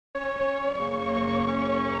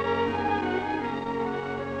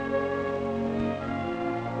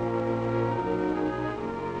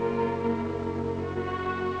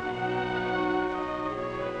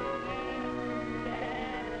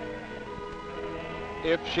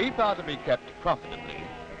If sheep are to be kept profitably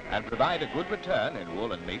and provide a good return in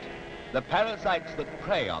wool and meat, the parasites that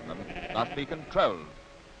prey on them must be controlled,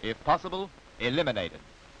 if possible, eliminated.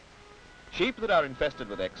 Sheep that are infested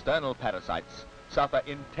with external parasites suffer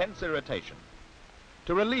intense irritation.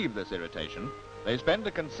 To relieve this irritation, they spend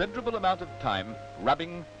a considerable amount of time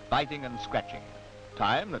rubbing, biting and scratching,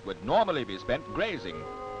 time that would normally be spent grazing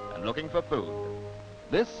and looking for food.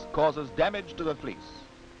 This causes damage to the fleece,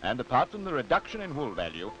 and apart from the reduction in wool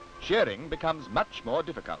value, shearing becomes much more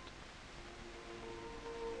difficult.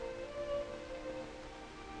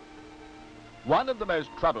 One of the most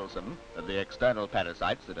troublesome of the external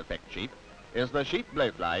parasites that affect sheep is the sheep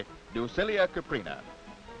blowfly, Ducilia caprina.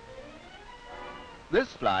 This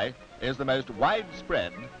fly is the most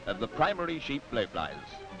widespread of the primary sheep blowflies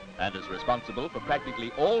and is responsible for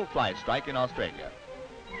practically all fly strike in Australia.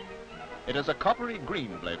 It is a coppery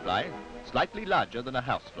green blowfly, slightly larger than a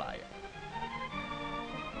housefly.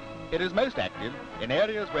 It is most active in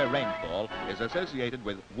areas where rainfall is associated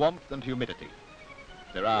with warmth and humidity.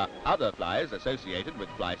 There are other flies associated with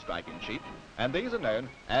fly strike in sheep, and these are known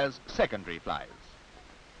as secondary flies.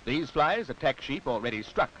 These flies attack sheep already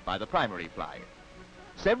struck by the primary fly.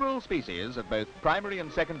 Several species of both primary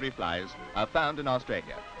and secondary flies are found in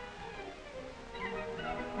Australia.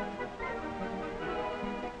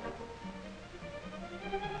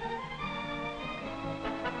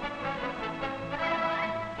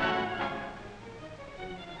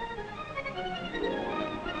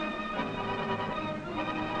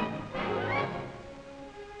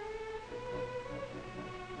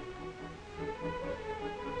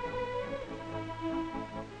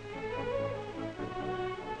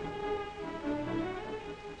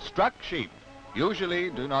 Struck sheep usually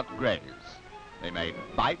do not graze. They may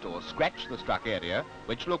bite or scratch the struck area,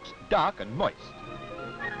 which looks dark and moist.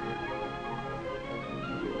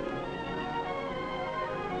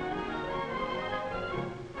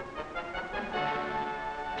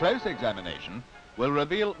 Close examination will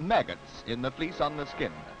reveal maggots in the fleece on the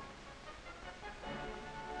skin.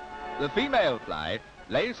 The female fly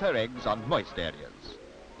lays her eggs on moist areas.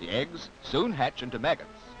 The eggs soon hatch into maggots.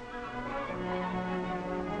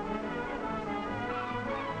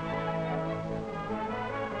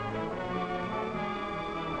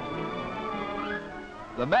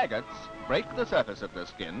 The maggots break the surface of the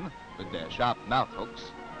skin with their sharp mouth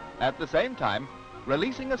hooks, at the same time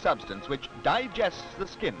releasing a substance which digests the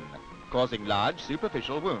skin, causing large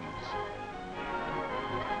superficial wounds.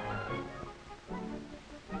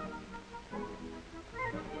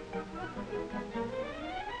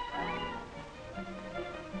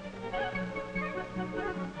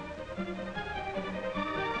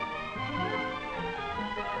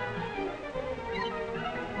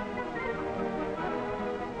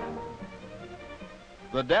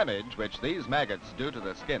 The damage which these maggots do to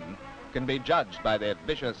the skin can be judged by their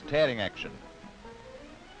vicious tearing action.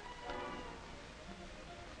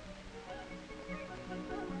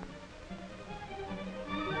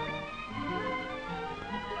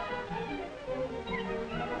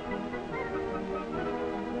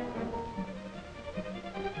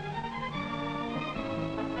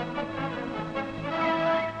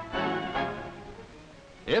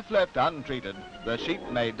 If left untreated, the sheep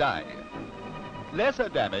may die. Lesser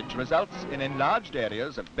damage results in enlarged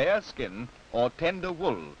areas of bare skin or tender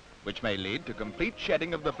wool, which may lead to complete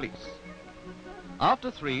shedding of the fleece.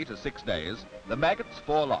 After 3 to 6 days, the maggots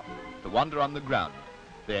fall off to wander on the ground,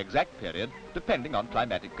 the exact period depending on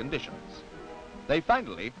climatic conditions. They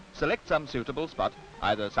finally select some suitable spot,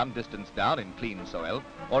 either some distance down in clean soil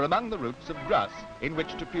or among the roots of grass in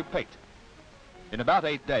which to pupate. In about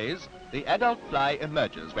 8 days, the adult fly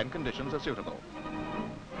emerges when conditions are suitable.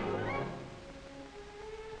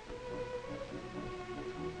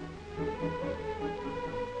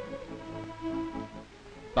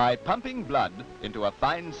 By pumping blood into a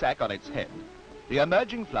fine sac on its head, the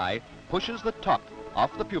emerging fly pushes the top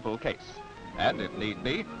off the pupal case and, if need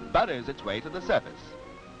be, burrows its way to the surface.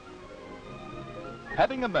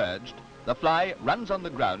 Having emerged, the fly runs on the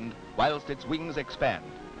ground whilst its wings expand.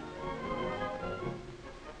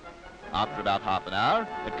 After about half an hour,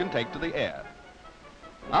 it can take to the air.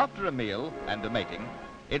 After a meal and a mating,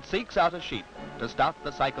 it seeks out a sheep to start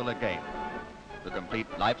the cycle again. The complete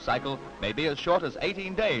life cycle may be as short as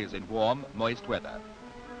 18 days in warm, moist weather.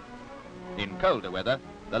 In colder weather,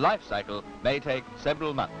 the life cycle may take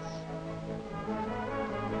several months.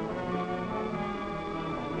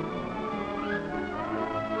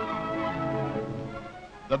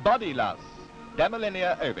 The body louse,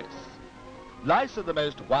 Damolinia ovis. Lice are the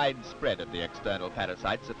most widespread of the external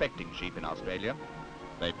parasites affecting sheep in Australia.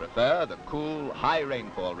 They prefer the cool, high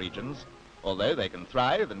rainfall regions although they can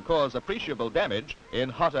thrive and cause appreciable damage in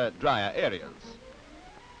hotter, drier areas.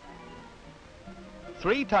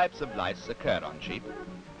 3 types of lice occur on sheep.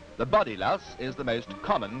 The body louse is the most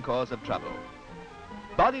common cause of trouble.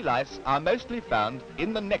 Body lice are mostly found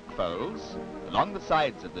in the neck folds, along the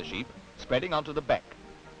sides of the sheep, spreading onto the back.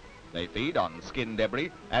 They feed on skin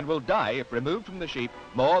debris and will die if removed from the sheep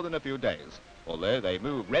more than a few days, although they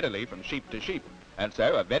move readily from sheep to sheep, and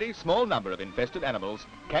so a very small number of infested animals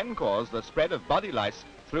can cause the spread of body lice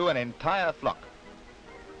through an entire flock.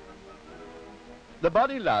 The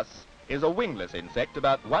body louse is a wingless insect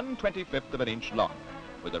about 1/25 of an inch long,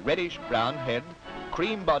 with a reddish-brown head,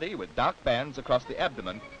 cream body with dark bands across the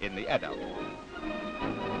abdomen in the adult.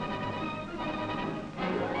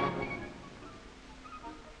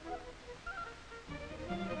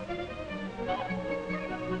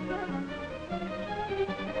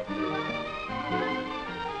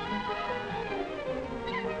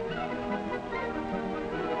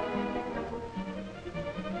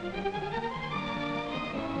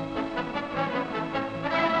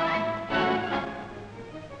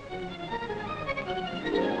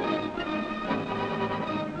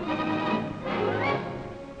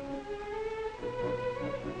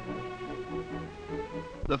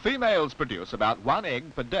 The females produce about 1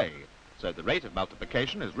 egg per day, so the rate of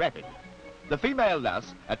multiplication is rapid. The female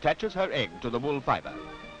louse attaches her egg to the wool fibre.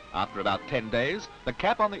 After about 10 days, the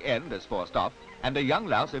cap on the end is forced off and a young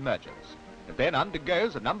louse emerges. It then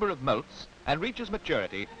undergoes a number of molts and reaches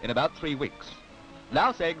maturity in about 3 weeks.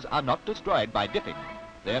 Louse eggs are not destroyed by dipping.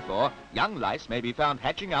 Therefore, young lice may be found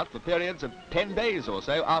hatching out for periods of 10 days or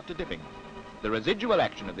so after dipping. The residual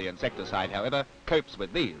action of the insecticide, however, copes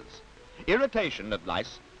with these. Irritation of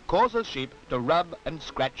lice causes sheep to rub and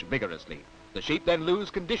scratch vigorously. The sheep then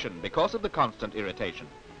lose condition because of the constant irritation.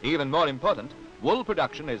 Even more important, wool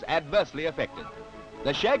production is adversely affected.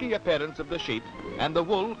 The shaggy appearance of the sheep and the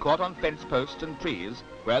wool caught on fence posts and trees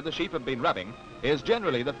where the sheep have been rubbing is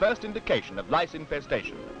generally the first indication of lice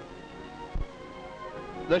infestation.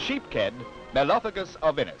 The sheep ked, Melophagus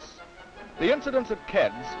ovinus. The incidence of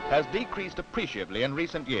keds has decreased appreciably in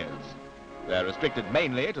recent years. They're restricted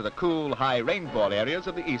mainly to the cool, high rainfall areas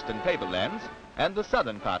of the eastern tablelands and the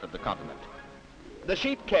southern part of the continent. The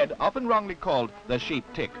sheep ked, often wrongly called the sheep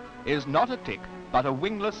tick, is not a tick, but a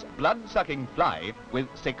wingless, blood-sucking fly with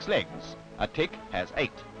 6 legs. A tick has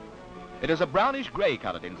 8. It is a brownish-grey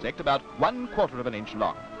coloured insect about 1/4 of an inch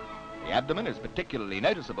long. The abdomen is particularly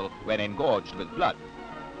noticeable when engorged with blood.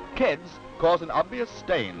 Keds cause an obvious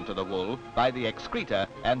stain to the wool by the excreta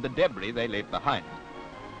and the debris they leave behind.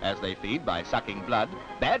 As they feed by sucking blood,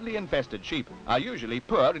 badly infested sheep are usually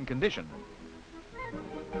poor in condition.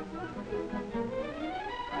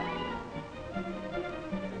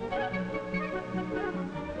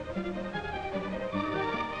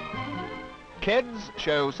 Keds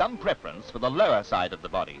show some preference for the lower side of the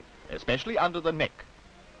body, especially under the neck.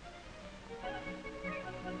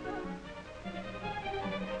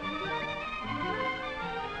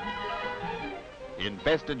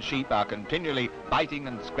 Infested sheep are continually biting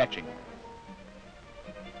and scratching.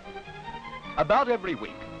 About every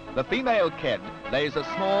week, the female ked lays a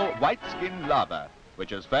small white-skinned larva,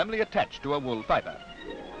 which is firmly attached to a wool fibre.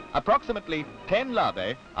 Approximately 10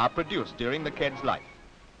 larvae are produced during the ked's life.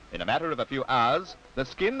 In a matter of a few hours, the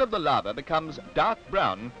skin of the larva becomes dark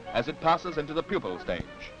brown as it passes into the pupal stage.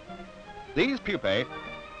 These pupae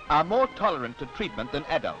are more tolerant to treatment than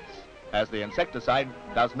adults, as the insecticide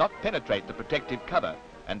does not penetrate the protective cover,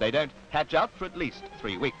 and they don't hatch out for at least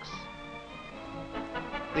 3 weeks.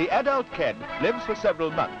 The adult ked lives for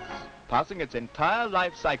several months, passing its entire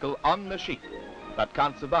life cycle on the sheep, but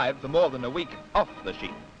can't survive for more than a week off the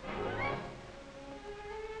sheep.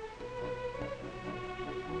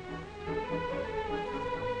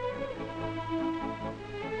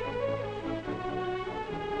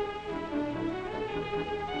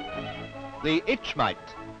 The itch mite,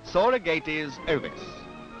 Saurogates ovis.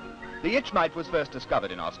 The itch mite was first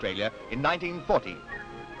discovered in Australia in 1940.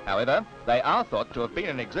 However, they are thought to have been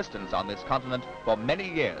in existence on this continent for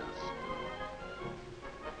many years.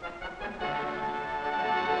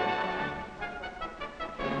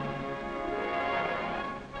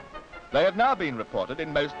 They have now been reported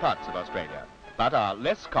in most parts of Australia, but are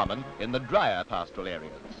less common in the drier pastoral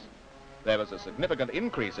areas. There was a significant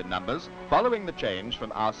increase in numbers following the change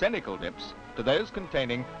from arsenical dips to those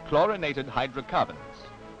containing chlorinated hydrocarbons.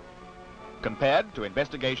 Compared to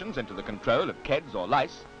investigations into the control of keds or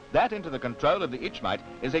lice, that into the control of the itch mite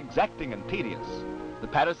is exacting and tedious. The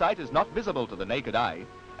parasite is not visible to the naked eye,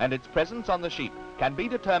 and its presence on the sheep can be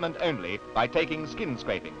determined only by taking skin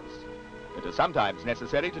scrapings. It is sometimes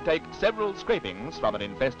necessary to take several scrapings from an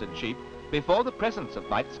infested sheep before the presence of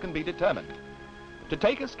mites can be determined. To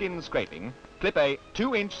take a skin scraping, clip a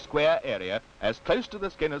 2-inch square area as close to the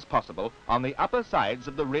skin as possible on the upper sides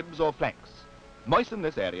of the ribs or flanks. Moisten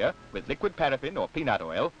this area with liquid paraffin or peanut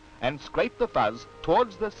oil and scrape the fuzz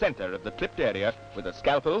towards the center of the clipped area with a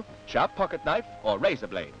scalpel, sharp pocket knife or razor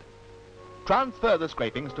blade. Transfer the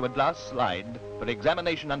scrapings to a glass slide for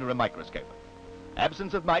examination under a microscope.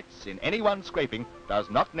 Absence of mites in any one scraping does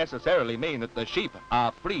not necessarily mean that the sheep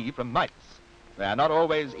are free from mites. They are not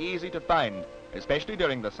always easy to find, especially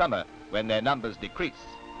during the summer when their numbers decrease.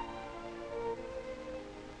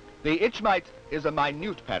 The itch mite is a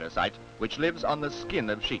minute parasite which lives on the skin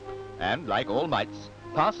of sheep and, like all mites,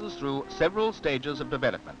 passes through several stages of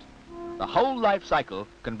development. The whole life cycle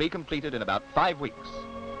can be completed in about 5 weeks.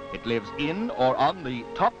 It lives in or on the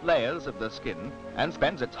top layers of the skin and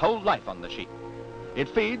spends its whole life on the sheep. It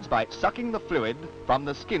feeds by sucking the fluid from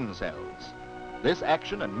the skin cells. This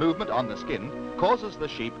action and movement on the skin causes the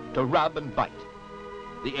sheep to rub and bite.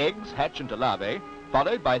 The eggs hatch into larvae,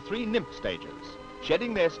 followed by 3 nymph stages,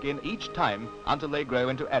 shedding their skin each time until they grow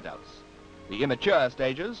into adults. The immature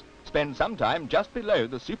stages spend some time just below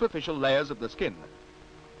the superficial layers of the skin.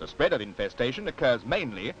 The spread of infestation occurs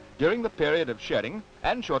mainly during the period of shearing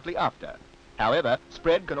and shortly after. However,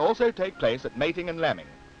 spread can also take place at mating and lambing.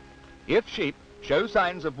 If sheep show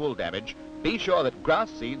signs of wool damage, be sure that grass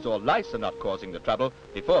seeds or lice are not causing the trouble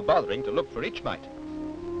before bothering to look for itch mite.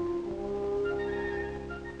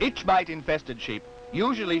 Itch mite infested sheep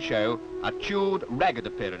usually show a chewed, ragged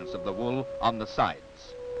appearance of the wool on the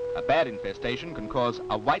sides. A bad infestation can cause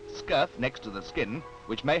a white scurf next to the skin,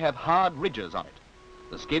 which may have hard ridges on it.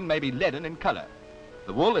 The skin may be leaden in color.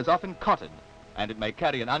 The wool is often cotton, and it may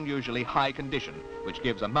carry an unusually high condition, which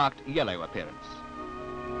gives a marked yellow appearance.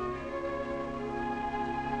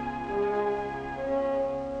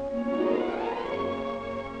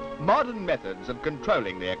 Modern methods of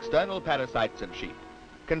controlling the external parasites of sheep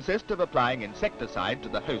consist of applying insecticide to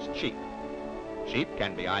the host sheep. Sheep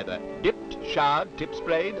can be either dipped, showered,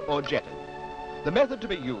 tip-sprayed or jetted. The method to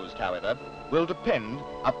be used, however, will depend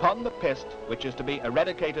upon the pest which is to be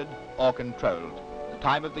eradicated or controlled, the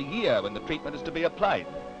time of the year when the treatment is to be applied,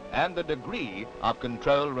 and the degree of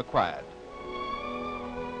control required.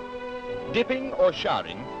 Dipping or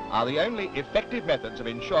showering are the only effective methods of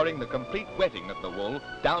ensuring the complete wetting of the wool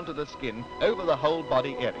down to the skin over the whole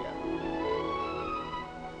body area.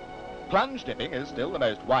 Plunge dipping is still the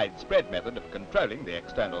most widespread method of controlling the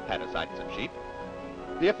external parasites of sheep.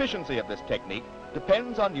 The efficiency of this technique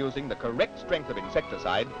depends on using the correct strength of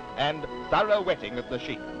insecticide and thorough wetting of the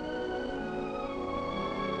sheep.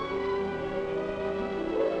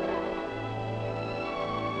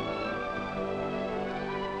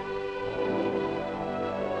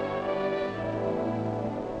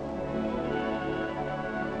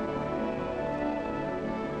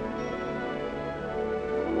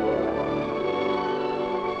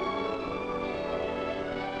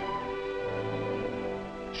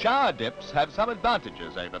 Shower dips have some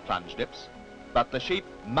advantages over plunge dips, but the sheep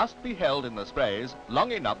must be held in the sprays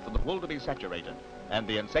long enough for the wool to be saturated, and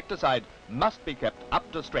the insecticide must be kept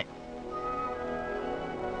up to strength.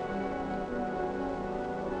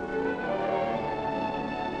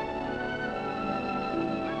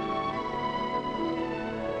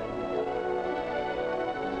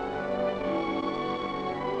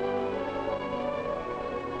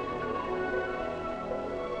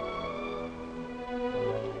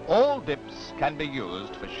 All dips can be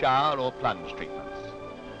used for shower or plunge treatments.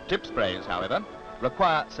 Tip sprays, however,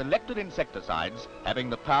 require selected insecticides having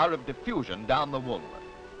the power of diffusion down the wool.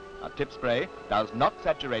 A tip spray does not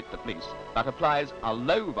saturate the fleece, but applies a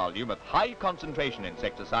low volume of high concentration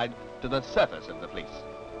insecticide to the surface of the fleece.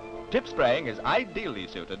 Tip spraying is ideally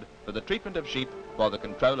suited for the treatment of sheep for the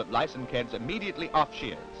control of lice and keds immediately off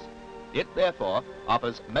shears. It therefore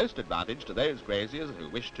offers most advantage to those graziers who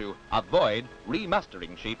wish to avoid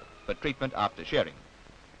remustering sheep for treatment after shearing.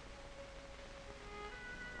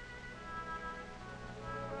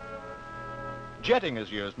 Jetting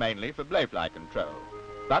is used mainly for blowfly control,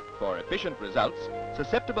 but for efficient results,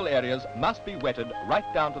 susceptible areas must be wetted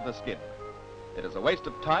right down to the skin. It is a waste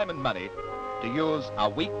of time and money to use a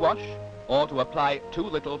weak wash or to apply too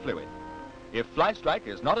little fluid. If fly strike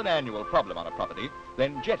is not an annual problem on a property,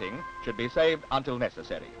 then jetting should be saved until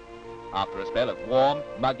necessary. After a spell of warm,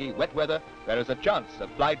 muggy, wet weather, there is a chance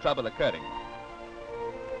of fly trouble occurring.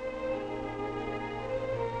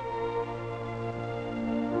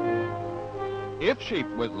 If sheep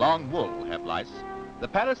with long wool have lice, the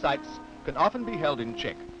parasites can often be held in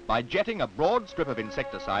check by jetting a broad strip of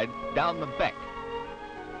insecticide down the back.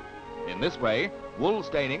 In this way, wool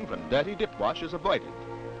staining from dirty dip wash is avoided.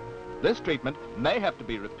 This treatment may have to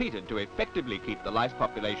be repeated to effectively keep the lice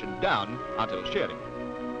population down until shearing.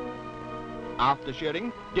 After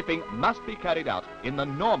shearing, dipping must be carried out in the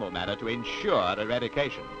normal manner to ensure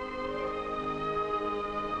eradication.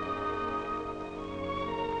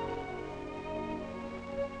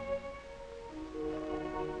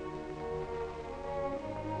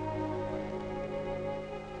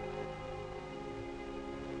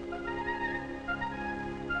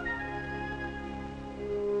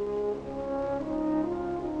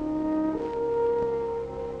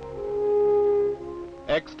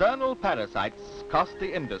 External parasites cost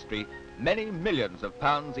the industry many millions of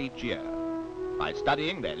pounds each year. By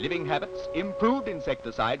studying their living habits, improved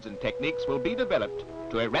insecticides and techniques will be developed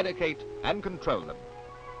to eradicate and control them.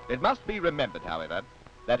 It must be remembered, however,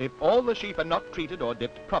 that if all the sheep are not treated or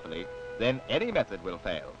dipped properly, then any method will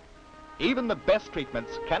fail. Even the best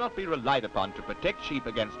treatments cannot be relied upon to protect sheep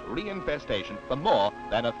against reinfestation for more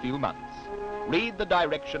than a few months. Read the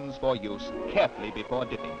directions for use carefully before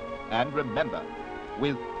dipping, and remember,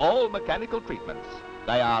 with all mechanical treatments,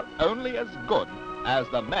 they are only as good as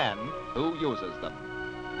the man who uses them.